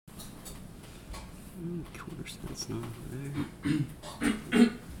That's not there.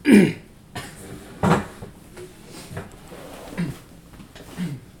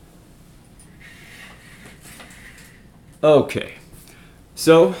 Okay,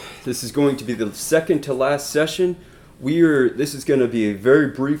 so this is going to be the second to last session. This is going to be a very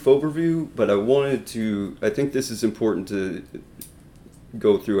brief overview, but I think this is important to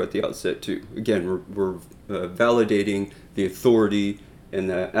go through at the outset too. Again, we're validating the authority and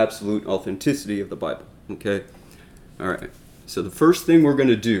the absolute authenticity of the Bible. Okay, all right. So the first thing we're going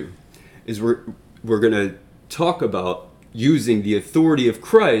to do is we're going to talk about using the authority of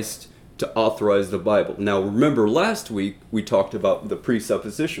Christ to authorize the Bible. Now, remember last week we talked about the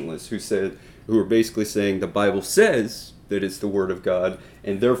presuppositionalists who were basically saying the Bible says that it's the Word of God,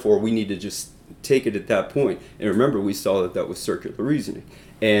 and therefore we need to just take it at that point. And remember, we saw that was circular reasoning.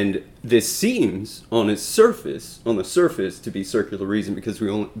 And this seems on the surface, to be circular reasoning, because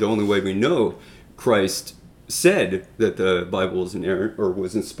the only way we know Christ said that the Bible is inerrant or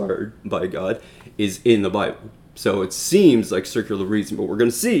was inspired by God is in the Bible. So it seems like circular reasoning, but we're going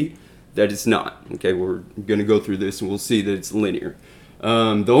to see that it's not. Okay, we're going to go through this and we'll see that it's linear.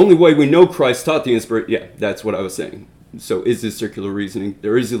 The only way we know Christ taught the inspiration, yeah, that's what I was saying. So is this circular reasoning?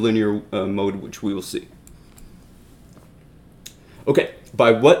 There is a linear mode, which we will see. Okay,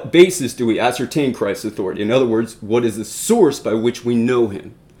 by what basis do we ascertain Christ's authority? In other words, what is the source by which we know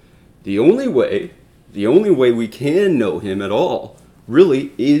him? The only way we can know him at all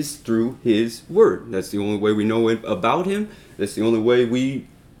really is through his word. That's the only way we know about him. That's the only way we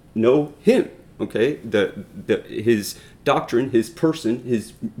know him. Okay, his doctrine, his person,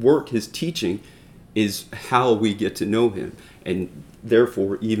 his work, his teaching is how we get to know him, and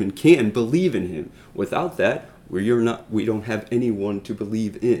therefore even can believe in him. Without that, we don't have anyone to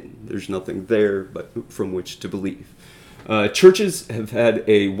believe in. There's nothing there but from which to believe. Churches have had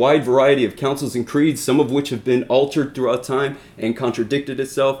a wide variety of councils and creeds, some of which have been altered throughout time and contradicted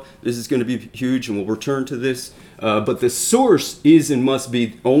itself. This is going to be huge, and we'll return to this. But the source is and must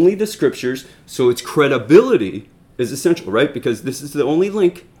be only the scriptures, so its credibility is essential, right? Because this is the only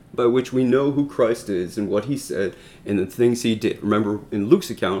link by which we know who Christ is and what he said and the things he did. Remember, in Luke's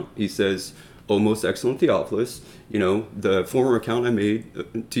account, he says, "O most excellent Theophilus, the former account I made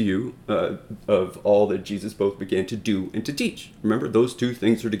to you of all that Jesus both began to do and to teach." Remember, those two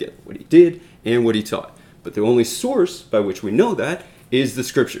things are together, what he did and what he taught. But the only source by which we know that is the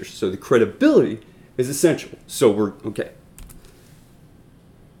scriptures. So the credibility is essential. So okay.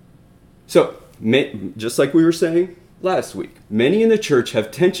 So, just like we were saying last week, many in the church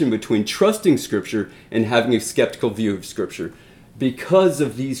have tension between trusting Scripture and having a skeptical view of Scripture because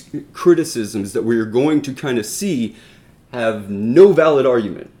of these criticisms that we are going to kind of see have no valid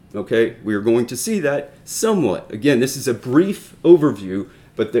argument. Okay, we are going to see that somewhat. Again, this is a brief overview,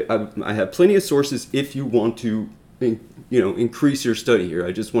 but I have plenty of sources if you want to increase your study here.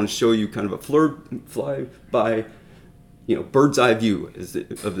 I just want to show you kind of a fly-by, bird's eye view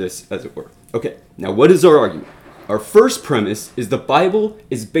of this, as it were. Okay, now what is our argument? Our first premise is the Bible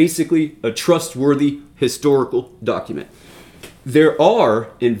is basically a trustworthy historical document. There are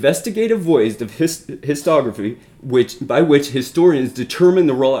investigative ways of historiography by which historians determine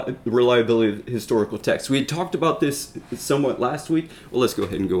the reliability of historical texts. We had talked about this somewhat last week. Well, let's go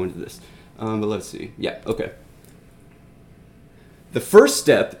ahead and go into this. But let's see. Yeah, okay. The first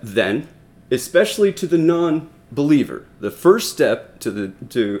step, then, especially to the non-believer, the first step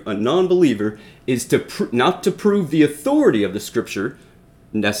to a non-believer is not to prove the authority of the Scripture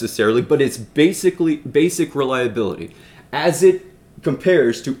necessarily, but its basic reliability as it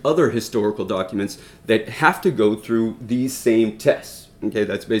compares to other historical documents that have to go through these same tests. Okay,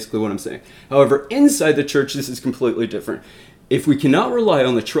 that's basically what I'm saying. However, inside the church, this is completely different. If we cannot rely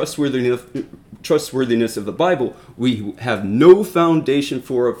on the trustworthiness of the Bible, we have no foundation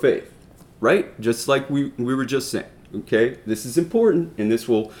for our faith, right? Just like we were just saying. Okay, this is important, and this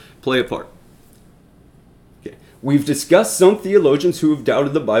will play a part. Okay, we've discussed some theologians who have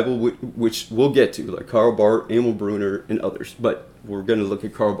doubted the Bible, which we'll get to, like Karl Barth, Emil Brunner, and others. But we're going to look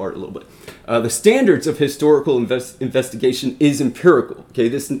at Karl Barth a little bit. The standards of historical investigation is empirical. Okay,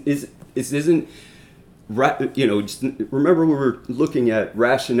 this isn't. Just remember we were looking at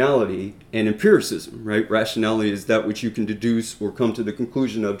rationality and empiricism, right? Rationality is that which you can deduce or come to the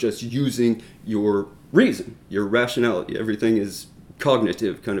conclusion of just using your reason, your rationality. Everything is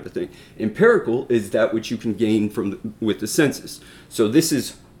cognitive kind of a thing. Empirical is that which you can gain with the senses. So this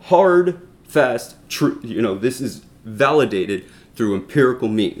is hard, fast, true. This is validated through empirical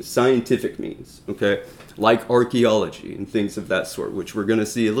means, scientific means, okay? Like archaeology and things of that sort, which we're going to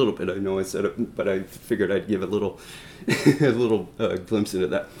see a little bit. I know I said it, but I figured I'd give a little glimpse into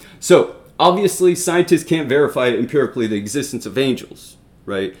that. So, obviously, scientists can't verify empirically the existence of angels,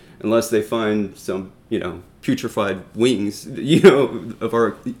 right? Unless they find some, putrefied wings, of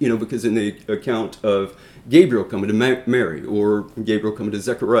our, because in the account of Gabriel coming to Mary or Gabriel coming to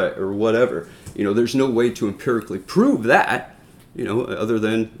Zechariah or whatever, there's no way to empirically prove that, other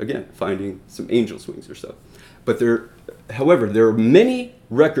than, again, finding some angels' wings or so. But however, there are many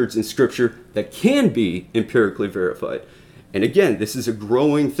records in Scripture that can be empirically verified. And again, this is a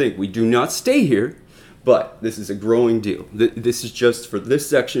growing thing. We do not stay here, but this is a growing deal. This is just for this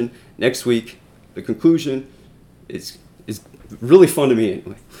section. Next week, the conclusion is really fun to me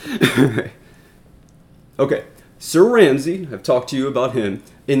anyway. Okay, Sir Ramsay, I've talked to you about him.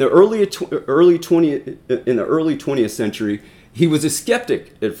 In the early 20th century, he was a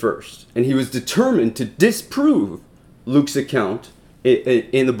skeptic at first, and he was determined to disprove Luke's account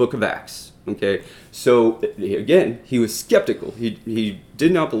in the book of Acts. Okay, so again, he was skeptical. He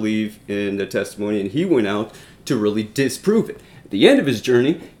did not believe in the testimony, and he went out to really disprove it. At the end of his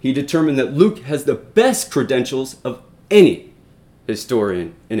journey, he determined that Luke has the best credentials of any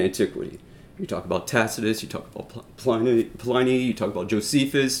historian in antiquity. You talk about Tacitus, you talk about Pliny, you talk about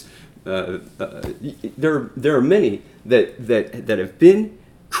Josephus. There are many that have been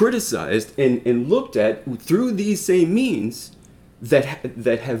criticized and looked at through these same means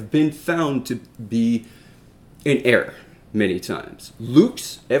that have been found to be in error many times.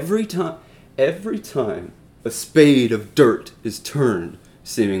 Luke's, every time a spade of dirt is turned,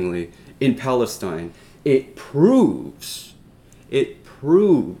 seemingly, in Palestine, it proves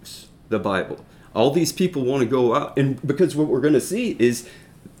the Bible. All these people want to go out, and because what we're going to see is,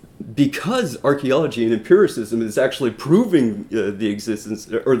 because archaeology and empiricism is actually proving the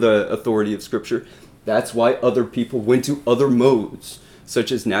existence or the authority of Scripture, that's why other people went to other modes,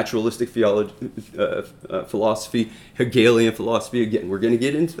 such as naturalistic philosophy, Hegelian philosophy. Again, we're going to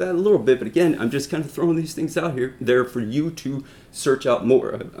get into that a little bit, but again, I'm just kind of throwing these things out there for you to search out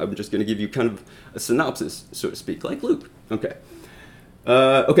more. I'm just going to give you kind of a synopsis, so to speak, like Luke. Okay.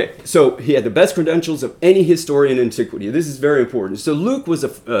 So he had the best credentials of any historian in antiquity. This is very important. So Luke was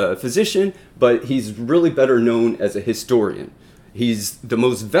a physician, but he's really better known as a historian. He's the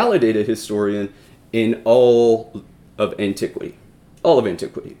most validated historian in all of antiquity. All of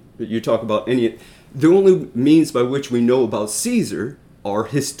antiquity. You talk about the only means by which we know about Caesar are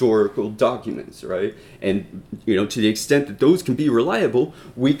historical documents, right? And to the extent that those can be reliable,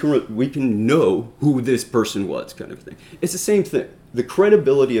 we can know who this person was, kind of thing. It's the same thing. The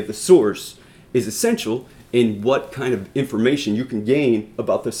credibility of the source is essential in what kind of information you can gain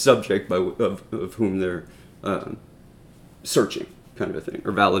about the subject of whom they're searching, kind of a thing,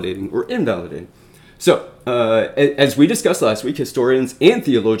 or validating or invalidating. So, as we discussed last week, historians and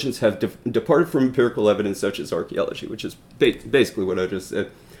theologians have departed from empirical evidence such as archaeology, which is basically what I just said.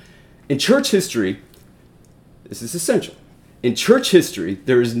 In church history, this is essential. In church history,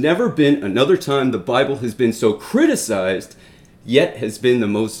 there has never been another time the Bible has been so criticized, yet has been the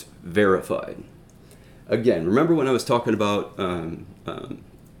most verified. Again, remember when I was talking about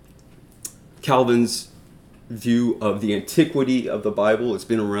Calvin's view of the antiquity of the Bible? It's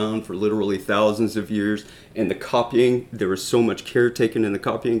been around for literally thousands of years, and the copying, there was so much care taken in the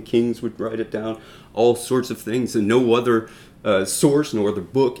copying. Kings would write it down, all sorts of things, and no other source, no other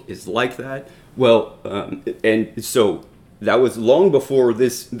book is like that. Well, and so that was long before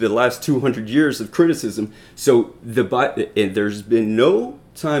the last 200 years of criticism. So and there's been no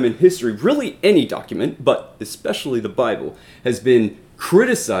time in history, really any document, but especially the Bible, has been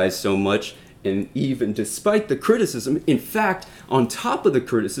criticized so much. And even despite the criticism, in fact, on top of the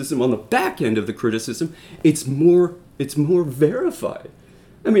criticism, on the back end of the criticism, it's more verified.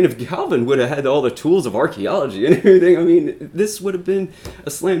 I mean, if Calvin would have had all the tools of archaeology and everything, I mean, this would have been a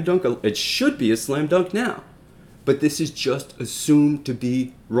slam dunk. It should be a slam dunk now. But this is just assumed to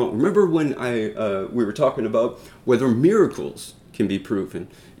be wrong. Remember when we were talking about whether miracles can be proven,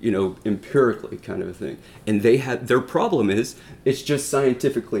 empirically, kind of a thing. And their problem is it's just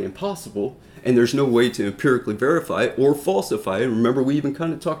scientifically impossible, and there's no way to empirically verify it or falsify it. Remember, we even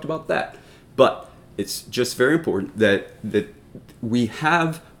kind of talked about that. But it's just very important that we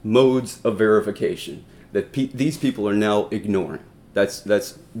have modes of verification that these people are now ignoring.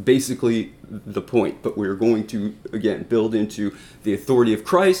 That's basically the point. But we're going to, again, build into the authority of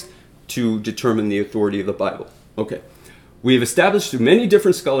Christ to determine the authority of the Bible. Okay. We have established through many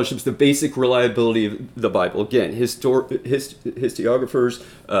different scholarships the basic reliability of the Bible. Again, historiographers,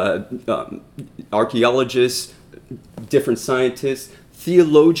 archaeologists, different scientists,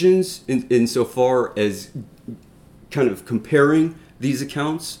 theologians, insofar as kind of comparing these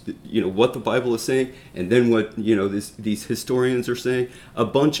accounts, what the Bible is saying, and then what, these historians are saying, a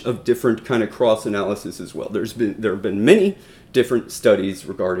bunch of different kind of cross analysis as well. There have been many different studies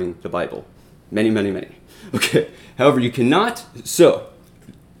regarding the Bible. Many, many, many. Okay. However, you cannot, so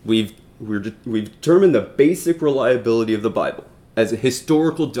we've determined the basic reliability of the Bible as a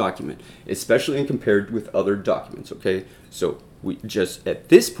historical document, especially when compared with other documents, okay? So we just, at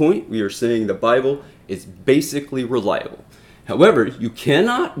this point, we are saying the Bible is basically reliable. However, you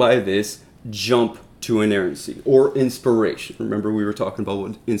cannot by this jump to inerrancy or inspiration. Remember, we were talking about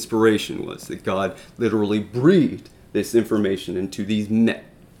what inspiration was, that God literally breathed this information into these men.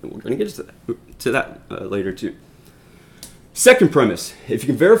 And we're going to get to that later too. Second premise, if you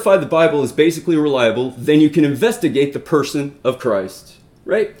can verify the Bible is basically reliable, then you can investigate the person of Christ,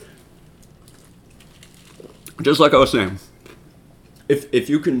 right? Just like I was saying, if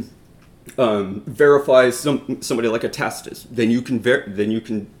you can verify somebody like a Tacitus, then you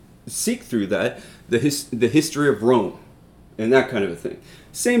can seek through that the history of Rome and that kind of a thing.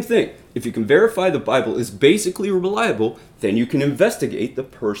 Same thing. If you can verify the Bible is basically reliable, then you can investigate the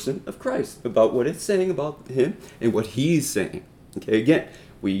person of Christ, about what it's saying about him and what he's saying. Okay, again,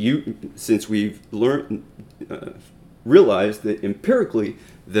 since we've realized that empirically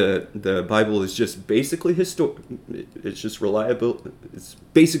the Bible is just basically it's just reliable. It's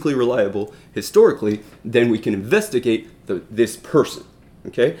basically reliable historically. Then we can investigate this person.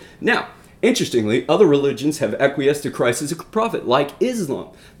 Okay, now. Interestingly, other religions have acquiesced to Christ as a prophet, like Islam.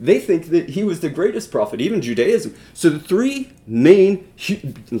 They think that he was the greatest prophet, even Judaism. So the three main,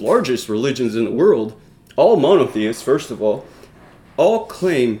 largest religions in the world, all monotheists, first of all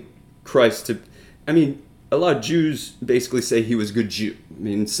claim Christ to... a lot of Jews basically say he was a good Jew.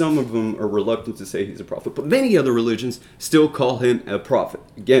 Some of them are reluctant to say he's a prophet, but many other religions still call him a prophet.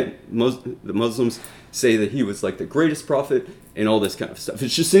 Again, the Muslims say that he was like the greatest prophet and all this kind of stuff.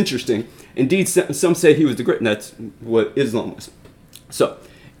 It's just interesting. Indeed, some say he was the great, and that's what Islam was. So,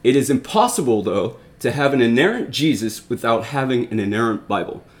 it is impossible, though, to have an inerrant Jesus without having an inerrant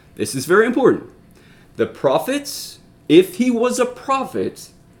Bible. This is very important. The prophets, if he was a prophet,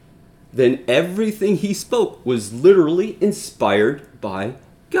 then everything he spoke was literally inspired by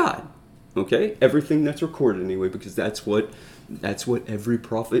God. Okay? Everything that's recorded anyway, because that's what every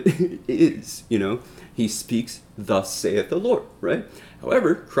prophet is, He speaks, thus saith the Lord, right?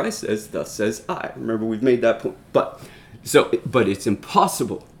 However, Christ says, thus says I. Remember, we've made that point. But it's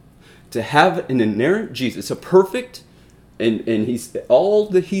impossible to have an inerrant Jesus, a perfect, and he's all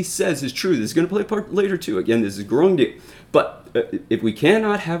that he says is true. This is going to play a part later too. Again, this is a growing deal. But if we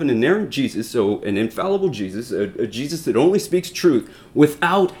cannot have an inerrant Jesus, so an infallible Jesus, a Jesus that only speaks truth,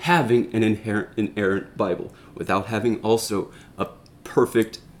 without having an inerrant Bible, without having also a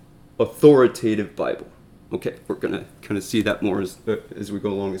perfect, authoritative Bible. Okay, we're going to kind of see that more as we go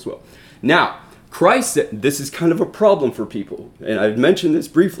along as well. Now, Christ said, this is kind of a problem for people, and I've mentioned this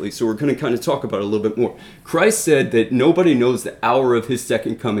briefly, so we're going to kind of talk about it a little bit more. Christ said that nobody knows the hour of his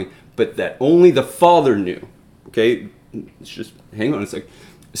second coming, but that only the Father knew. Okay, let's just hang on a second.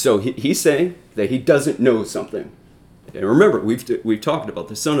 So he's saying that he doesn't know something. And remember, we've talked about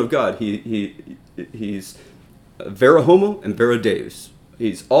the Son of God. He's vera homo and vera deus.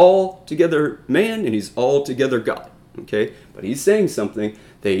 He's altogether man and he's altogether God. Okay, but he's saying something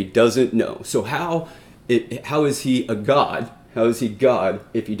that he doesn't know. So how is he a God? How is he God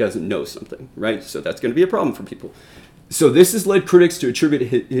if he doesn't know something, right? So that's going to be a problem for people. So this has led critics to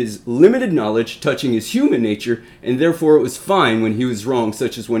attribute his limited knowledge touching his human nature, and therefore it was fine when he was wrong,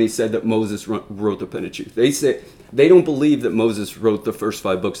 such as when he said that Moses wrote the Pentateuch. They say they don't believe that Moses wrote the first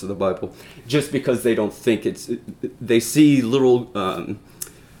 5 books of the Bible, just because they don't think they see little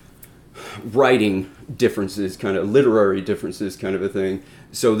writing differences, kind of literary differences, kind of a thing.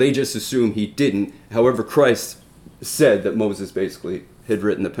 So they just assume he didn't. However, Christ said that Moses basically had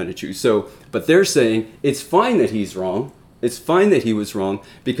written the Pentateuch. So, but they're saying it's fine that he's wrong. It's fine that he was wrong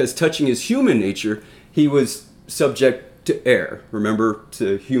because touching his human nature, he was subject to error. Remember,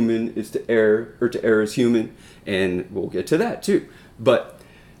 to human is to err, or to err is human, and we'll get to that too. But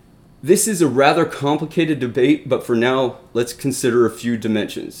this is a rather complicated debate, but for now, let's consider a few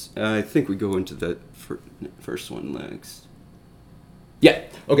dimensions. I think we go into the first one next. Yeah,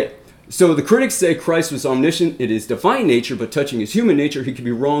 okay. So the critics say Christ was omniscient, it is divine nature, but touching his human nature, he could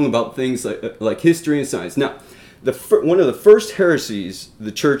be wrong about things like history and science. Now, one of the first heresies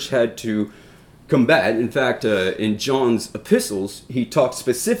the church had to combat, in fact, in John's epistles, he talks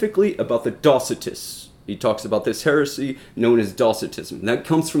specifically about the Docetists. He talks about this heresy known as Docetism. That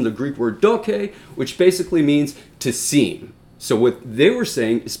comes from the Greek word doke, which basically means to seem. So what they were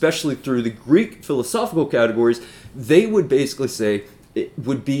saying, especially through the Greek philosophical categories, they would basically say it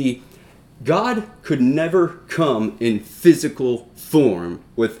would be God could never come in physical form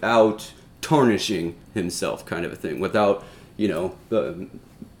without tarnishing himself, kind of a thing, without,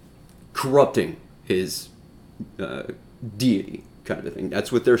 corrupting his deity, kind of a thing.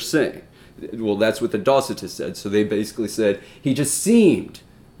 That's what they're saying. Well, that's what the Docetists said. So they basically said he just seemed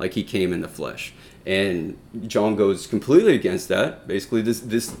like he came in the flesh. And John goes completely against that. Basically,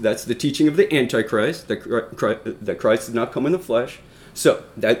 that's the teaching of the Antichrist, that Christ did not come in the flesh. So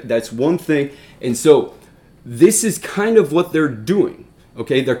that's one thing. And so this is kind of what they're doing.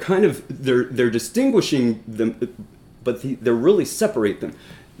 Okay, they're distinguishing them, but they're really separate them.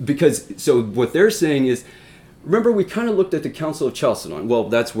 Because, so what they're saying is, remember we kind of looked at the Council of Chalcedon. Well,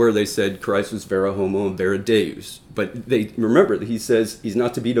 that's where they said Christ was vera homo and vera deus. But they remember that he says he's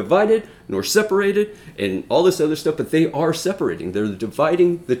not to be divided nor separated and all this other stuff, but they are separating. They're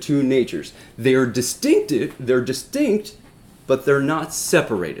dividing the two natures. They are distinctive, they're distinct, but they're not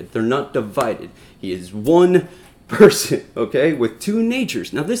separated. They're not divided. He is one person, okay, with two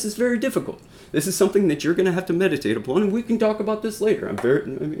natures. Now, this is very difficult. This is something that you're going to have to meditate upon, and we can talk about this later.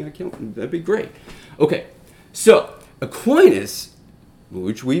 That'd be great. Okay, so Aquinas,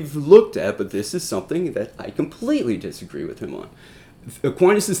 which we've looked at, but this is something that I completely disagree with him on.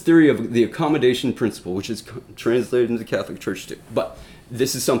 Aquinas' theory of the accommodation principle, which is translated into the Catholic Church too. But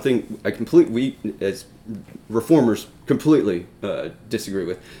this is something we as reformers completely disagree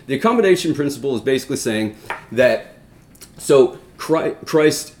with. The accommodation principle is basically saying that, so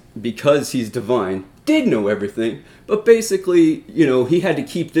Christ, because he's divine, did know everything, but basically, he had to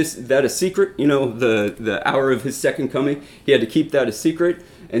keep that a secret, the hour of his second coming, he had to keep that a secret,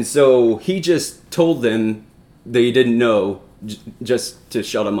 and so he just told them that he didn't know, just to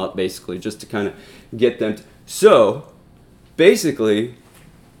shut them up, basically, just to kind of get them so, basically,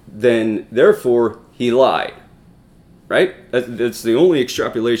 then, therefore, he lied, right? That's the only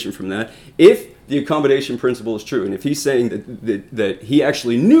extrapolation from that. If the accommodation principle is true, and if he's saying that he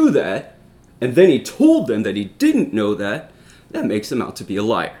actually knew that, and then he told them that he didn't know that, that makes him out to be a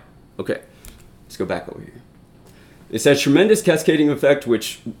liar. Okay, let's go back over here. This has tremendous cascading effect,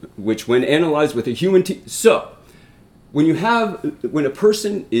 which when analyzed with a human so, when a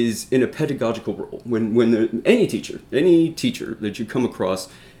person is in a pedagogical role, any teacher that you come across,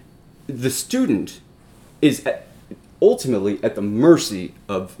 the student is ultimately at the mercy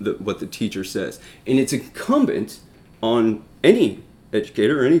of what the teacher says. And it's incumbent on any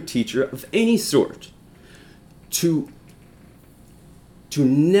educator or any teacher of any sort to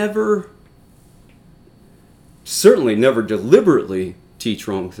certainly never deliberately teach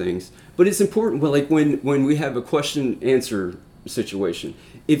wrong things. But it's important, like when we have a question-answer situation.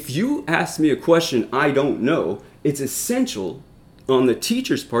 If you ask me a question I don't know, it's essential on the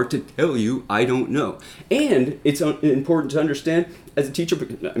teacher's part to tell you I don't know. And it's important to understand as a teacher,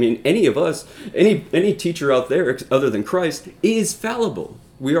 any of us, any teacher out there other than Christ is fallible.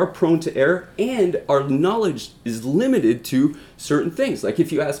 We are prone to error, and our knowledge is limited to certain things. Like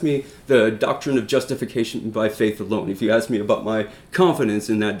if you ask me the doctrine of justification by faith alone, if you ask me about my confidence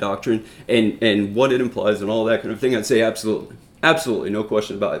in that doctrine and what it implies and all that kind of thing, I'd say absolutely. Absolutely, no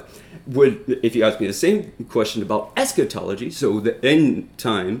question about it. If you ask me the same question about eschatology, so the end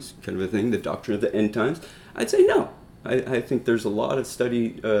times kind of a thing, the doctrine of the end times, I'd say no. I think there's a lot of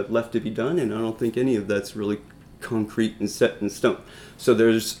study left to be done, and I don't think any of that's really concrete and set in stone. So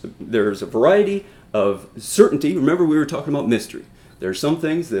there's a variety of certainty. Remember, we were talking about mystery. There are some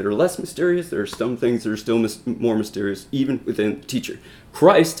things that are less mysterious. There are some things that are still more mysterious, even within the teacher.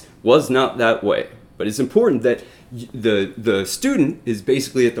 Christ was not that way. But it's important that the student is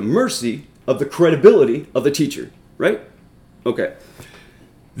basically at the mercy of the credibility of the teacher, right? Okay.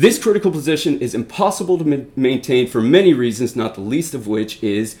 This critical position is impossible to maintain for many reasons, not the least of which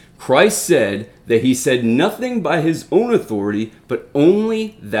is Christ said that he said nothing by his own authority, but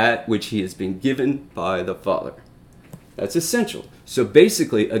only that which he has been given by the Father. That's essential. So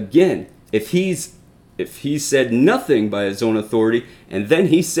basically, again, if he said nothing by his own authority, and then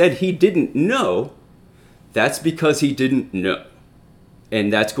he said he didn't know, that's because he didn't know.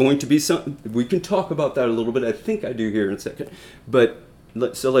 And that's going to be something, we can talk about that a little bit. I think I do here in a second. But,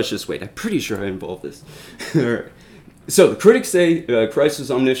 so let's just wait. I'm pretty sure I involved this. All right. So the critics say Christ is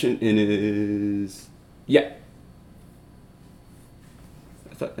omniscient and is, yeah.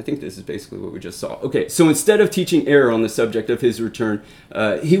 I think this is basically what we just saw. Okay, so instead of teaching error on the subject of his return,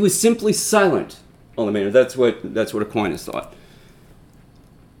 he was simply silent on the matter. That's what Aquinas thought.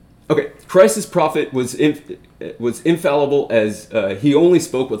 Okay, Christ's prophet was infallible as he only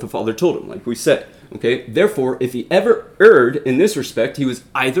spoke what the Father told him, like we said. Okay, therefore, if he ever erred in this respect, he was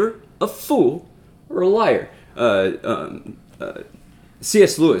either a fool or a liar.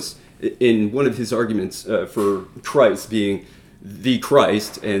 C.S. Lewis, in one of his arguments for Christ being the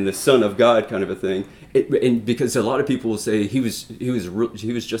Christ and the Son of God, kind of a thing, and because a lot of people will say he was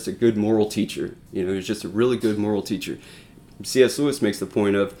just a good moral teacher. He was just a really good moral teacher. C.S. Lewis makes the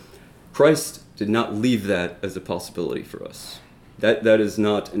point of Christ did not leave that as a possibility for us. That is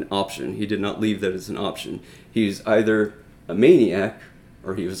not an option. He did not leave that as an option. He's either a maniac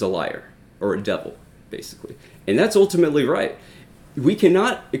or he was a liar or a devil, basically. And that's ultimately right. We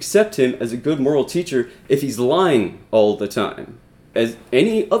cannot accept him as a good moral teacher if he's lying all the time. As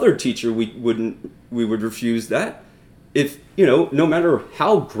any other teacher, we would refuse that. If, no matter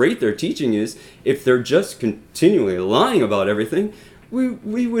how great their teaching is, if they're just continually lying about everything,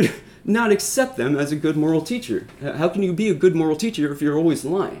 we would not accept them as a good moral teacher. How can you be a good moral teacher if you're always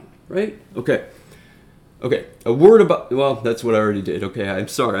lying, right? Okay, a word about, well, that's what I already did. Okay, I'm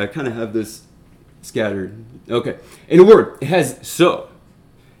sorry, I kind of have this scattered. Okay, in a word,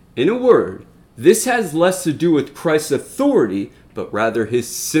 this has less to do with Christ's authority, but rather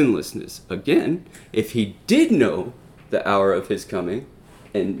his sinlessness. Again, if he did know the hour of his coming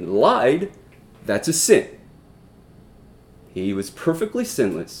and lied, that's a sin. He was perfectly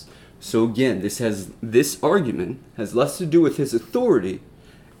sinless. So again, this argument has less to do with his authority,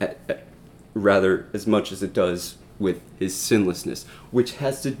 rather as much as it does with his sinlessness, which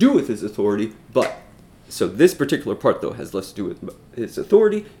has to do with his authority, so this particular part, though, has less to do with his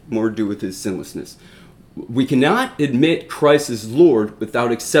authority, more to do with his sinlessness. We cannot admit Christ as Lord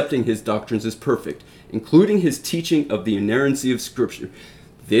without accepting his doctrines as perfect, including his teaching of the inerrancy of Scripture.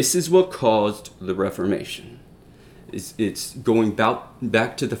 This is what caused the Reformation. It's going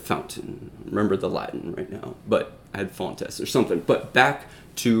back to the fountain. Remember the Latin right now, but I had fontes or something. But back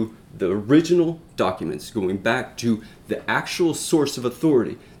to the original documents, going back to the actual source of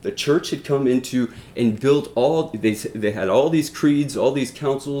authority. The church had come into and built they had all these creeds, all these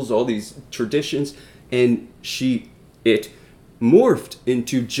councils, all these traditions, and it morphed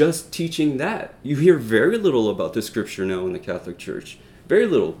into just teaching that. You hear very little about the Scripture now in the Catholic Church. Very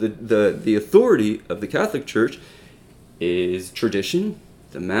little. The authority of the Catholic Church is tradition,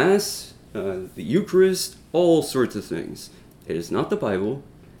 the Mass, the Eucharist, all sorts of things. It is not the Bible,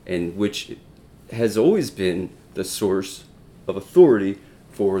 and which has always been the source of authority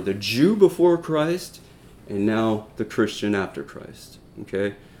for the Jew before Christ and now the Christian after Christ.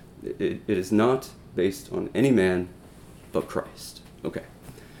 Okay? It is not based on any man but Christ. Okay.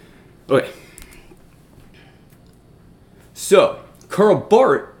 So, Karl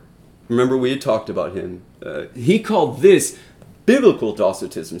Barth, remember we had talked about him. He called this biblical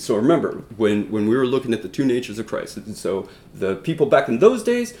Docetism. So remember, when we were looking at the two natures of Christ, and so the people back in those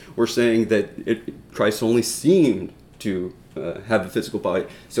days were saying that Christ only seemed to have a physical body.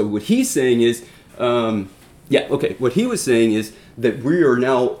 So what he's saying is, what he was saying is that we are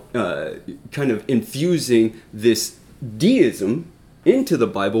now kind of infusing this deism into the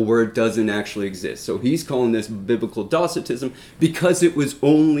Bible where it doesn't actually exist. So he's calling this biblical Docetism because it was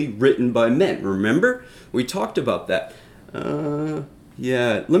only written by men. Remember? We talked about that.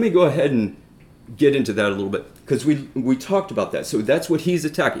 Let me go ahead and get into that a little bit because we talked about that. So that's what he's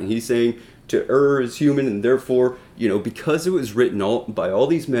attacking. He's saying to err is human, and therefore, because it was written by all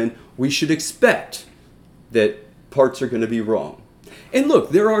these men, we should expect that parts are going to be wrong. And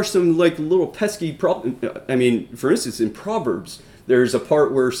look, there are some little pesky problems. I mean, for instance, in Proverbs, there's a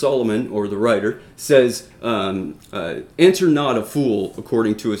part where Solomon, or the writer, says, answer not a fool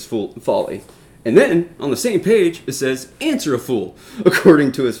according to his folly. And then, on the same page, it says, answer a fool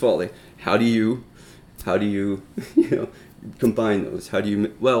according to his folly. How do you combine those?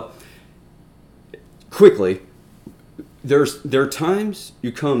 Quickly, there are times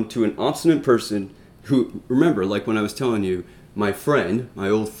you come to an obstinate person who, remember, like when I was telling you, my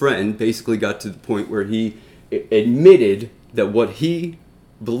old friend, basically got to the point where he admitted that what he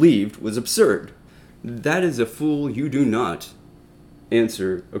believed was absurd. That is a fool you do not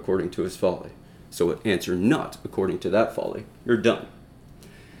answer according to his folly. So answer not according to that folly. You're done.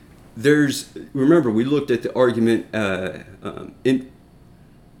 Remember, we looked at the argument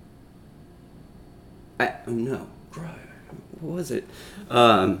what was it?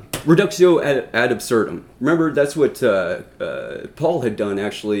 Reductio ad absurdum. Remember, that's what Paul had done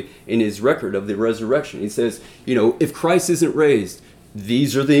actually in his record of the resurrection. He says, if Christ isn't raised,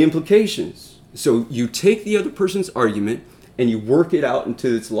 these are the implications. So you take the other person's argument and you work it out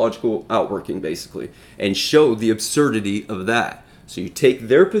into its logical outworking, basically, and show the absurdity of that. So you take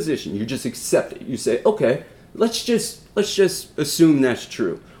their position, you just accept it. You say, okay, let's just assume that's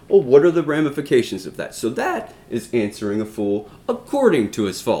true. Well, what are the ramifications of that? So that is answering a fool according to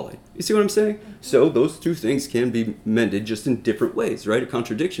his folly. You see what I'm saying? So those two things can be mended just in different ways, right? A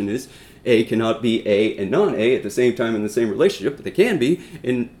contradiction is A cannot be A and non-A at the same time in the same relationship, but they can be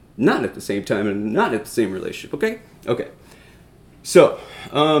in not at the same time and not at the same relationship, okay? Okay. So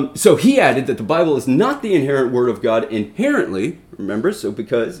he added that the Bible is not the inherent word of God inherently, remember, so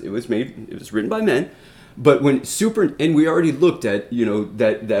because it was written by men, but when and we already looked at,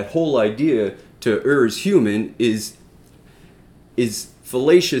 that whole idea to err is human is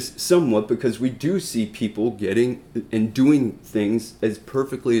fallacious somewhat, because we do see people getting and doing things as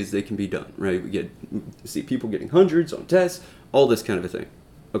perfectly as they can be done, right? We see people getting hundreds on tests, all this kind of a thing.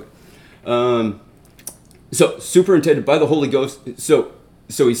 Okay. So superintended by the Holy Ghost. So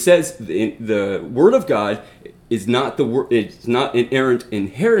he says the Word of God is not it's not inerrant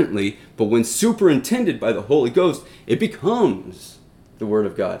inherently, but when superintended by the Holy Ghost, it becomes the Word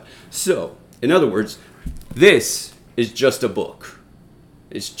of God. So, in other words, this is just a book.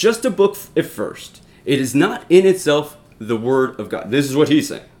 It's just a book at first. It is not in itself the Word of God. This is what he's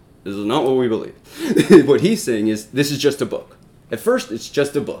saying. This is not what we believe. What he's saying is this is just a book. At first, it's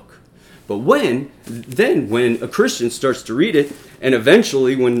just a book. But when a Christian starts to read it, and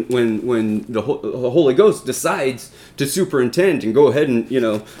eventually when the Holy Ghost decides to superintend and go ahead and,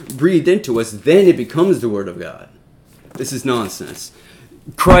 breathe into us, then it becomes the Word of God. This is nonsense.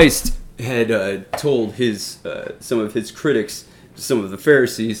 Christ had told some of his critics, some of the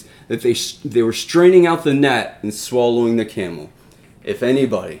Pharisees, that they were straining out the gnat and swallowing the camel. If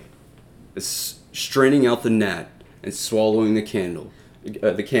anybody is straining out the gnat and swallowing the camel,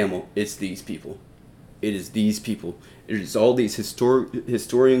 it's these people. It is these people. It is all these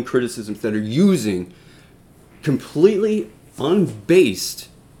historian criticisms that are using completely unbased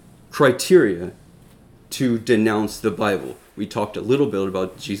criteria to denounce the Bible. We talked a little bit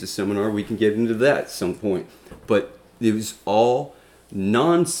about Jesus Seminar. We can get into that at some point. But it was all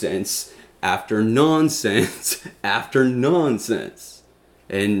nonsense after nonsense after nonsense.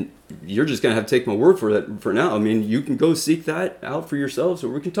 And you're just going to have to take my word for that for now. I mean, you can go seek that out for yourselves, or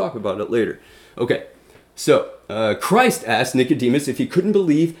we can talk about it later. Okay, so Christ asked Nicodemus if he couldn't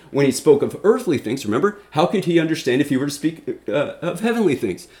believe when he spoke of earthly things. Remember, how could he understand if he were to speak of heavenly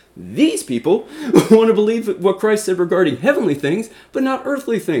things? These people want to believe what Christ said regarding heavenly things, but not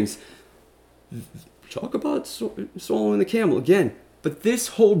earthly things. Talk about swallowing the camel again. But this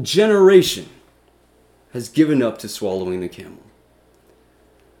whole generation has given up to swallowing the camel.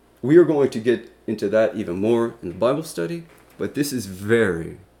 We are going to get into that even more in the Bible study, but this is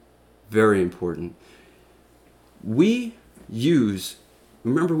very, very important. Remember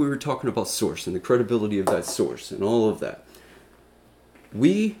we were talking about source and the credibility of that source and all of that.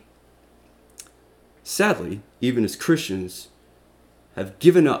 We, sadly, even as Christians, have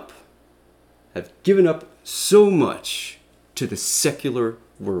given up so much to the secular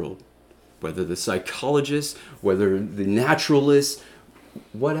world, whether the psychologists, whether the naturalists,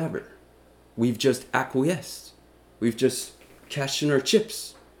 whatever. We've just acquiesced. We've just cashed in our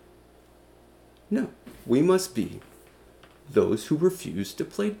chips. No, we must be those who refuse to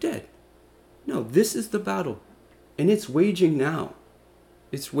play dead. No, this is the battle, and it's waging now.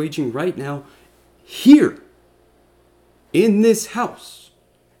 It's waging right now, here, in this house.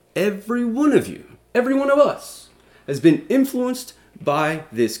 Every one of you, every one of us, has been influenced by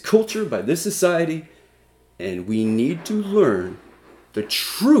this culture, by this society, and we need to learn the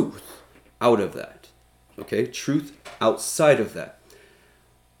truth out of that. Okay? Truth outside of that.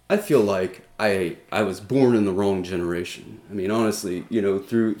 I feel like I was born in the wrong generation. I mean, honestly,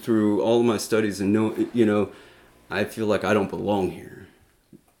 through all of my studies and I feel like I don't belong here.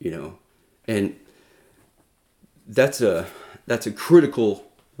 And that's a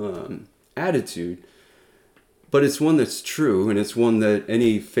critical attitude, but it's one that's true, and it's one that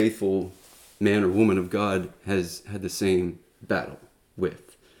any faithful man or woman of God has had the same battle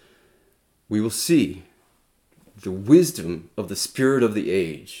with. We will see the wisdom of the spirit of the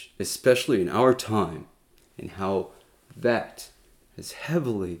age, especially in our time, and how that has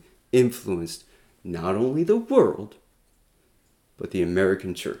heavily influenced not only the world, but the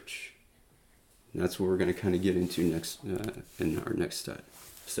American church. And that's what we're going to kind of get into next in our next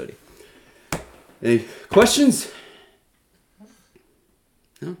study. Any questions?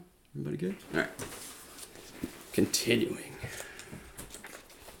 No? Everybody good? All right. Continuing.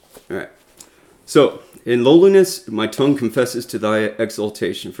 All right. So, in lowliness, my tongue confesses to thy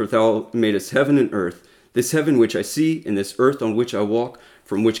exaltation, for thou madest heaven and earth. This heaven which I see, and this earth on which I walk,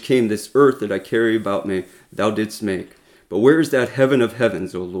 from which came this earth that I carry about me, thou didst make. But where is that heaven of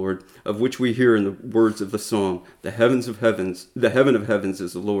heavens, O Lord, of which we hear in the words of the psalm? The heaven of heavens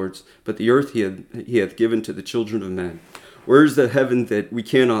is the Lord's, but the earth he hath given to the children of men. Where is the heaven that we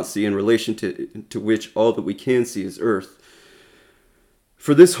cannot see, in relation to which all that we can see is earth?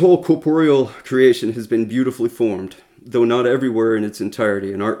 For this whole corporeal creation has been beautifully formed, though not everywhere in its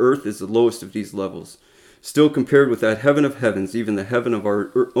entirety, and our earth is the lowest of these levels. Still, compared with that heaven of heavens, even the heaven of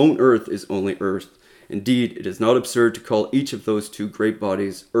our own earth is only earth. Indeed, it is not absurd to call each of those two great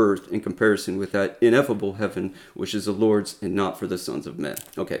bodies earth in comparison with that ineffable heaven, which is the Lord's and not for the sons of men.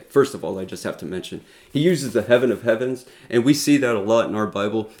 Okay, first of all, I just have to mention, he uses the heaven of heavens, and we see that a lot in our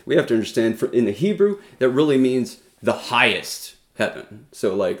Bible. We have to understand, in the Hebrew, that really means the highest heaven.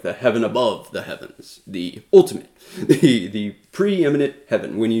 So like the heaven above the heavens, the ultimate, the preeminent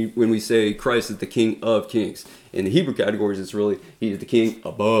heaven. When we say Christ is the King of kings, in the Hebrew categories, it's really, he is the King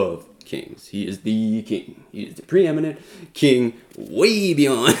above kings. He is the king. He is the preeminent king, way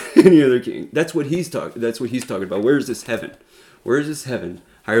beyond any other king. That's what he's talking about. Where is this heaven? Where is this heaven?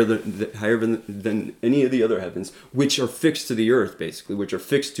 Higher than any of the other heavens, which are fixed to the earth, basically, which are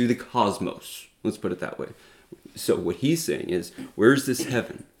fixed to the cosmos. Let's put it that way. So what he's saying is, where's this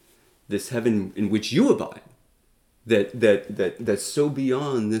heaven in which you abide, that's so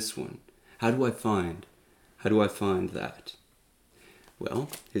beyond this one? How do I find that? Well,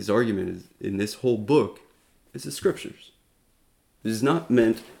 his argument is, in this whole book is the scriptures. It is not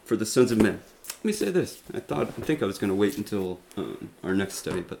meant for the sons of men. Let me say this. I think I was going to wait until our next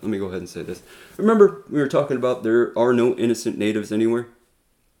study, but let me go ahead and say this. Remember, we were talking about there are no innocent natives anywhere?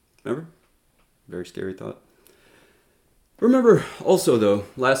 Remember? Very scary thought. Remember also, though,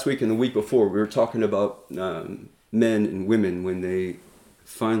 last week and the week before, we were talking about men and women when they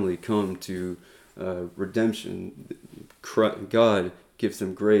finally come to redemption. God gives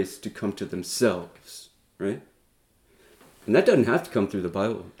them grace to come to themselves, right? And that doesn't have to come through the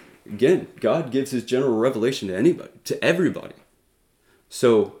Bible. Again, God gives his general revelation to anybody, to everybody.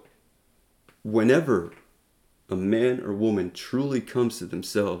 So, whenever a man or woman truly comes to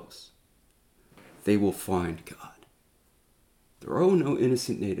themselves, they will find God. There are no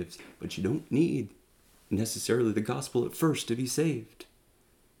innocent natives, but you don't need necessarily the gospel at first to be saved.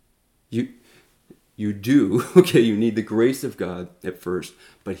 You do, okay, you need the grace of God at first,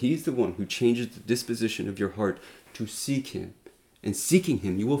 but he's the one who changes the disposition of your heart to seek him. And seeking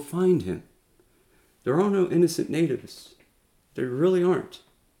him, you will find him. There are no innocent natives. There really aren't.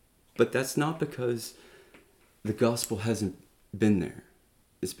 But that's not because the gospel hasn't been there.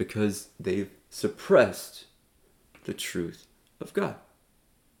 It's because they've suppressed the truth of God.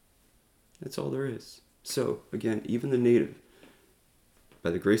 That's all there is. So, again, even the native, by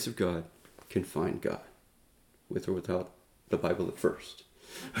the grace of God, can find God, with or without the Bible at first.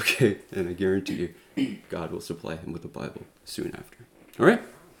 Okay, and I guarantee you, God will supply him with the Bible soon after. All right?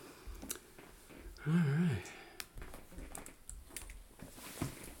 All right.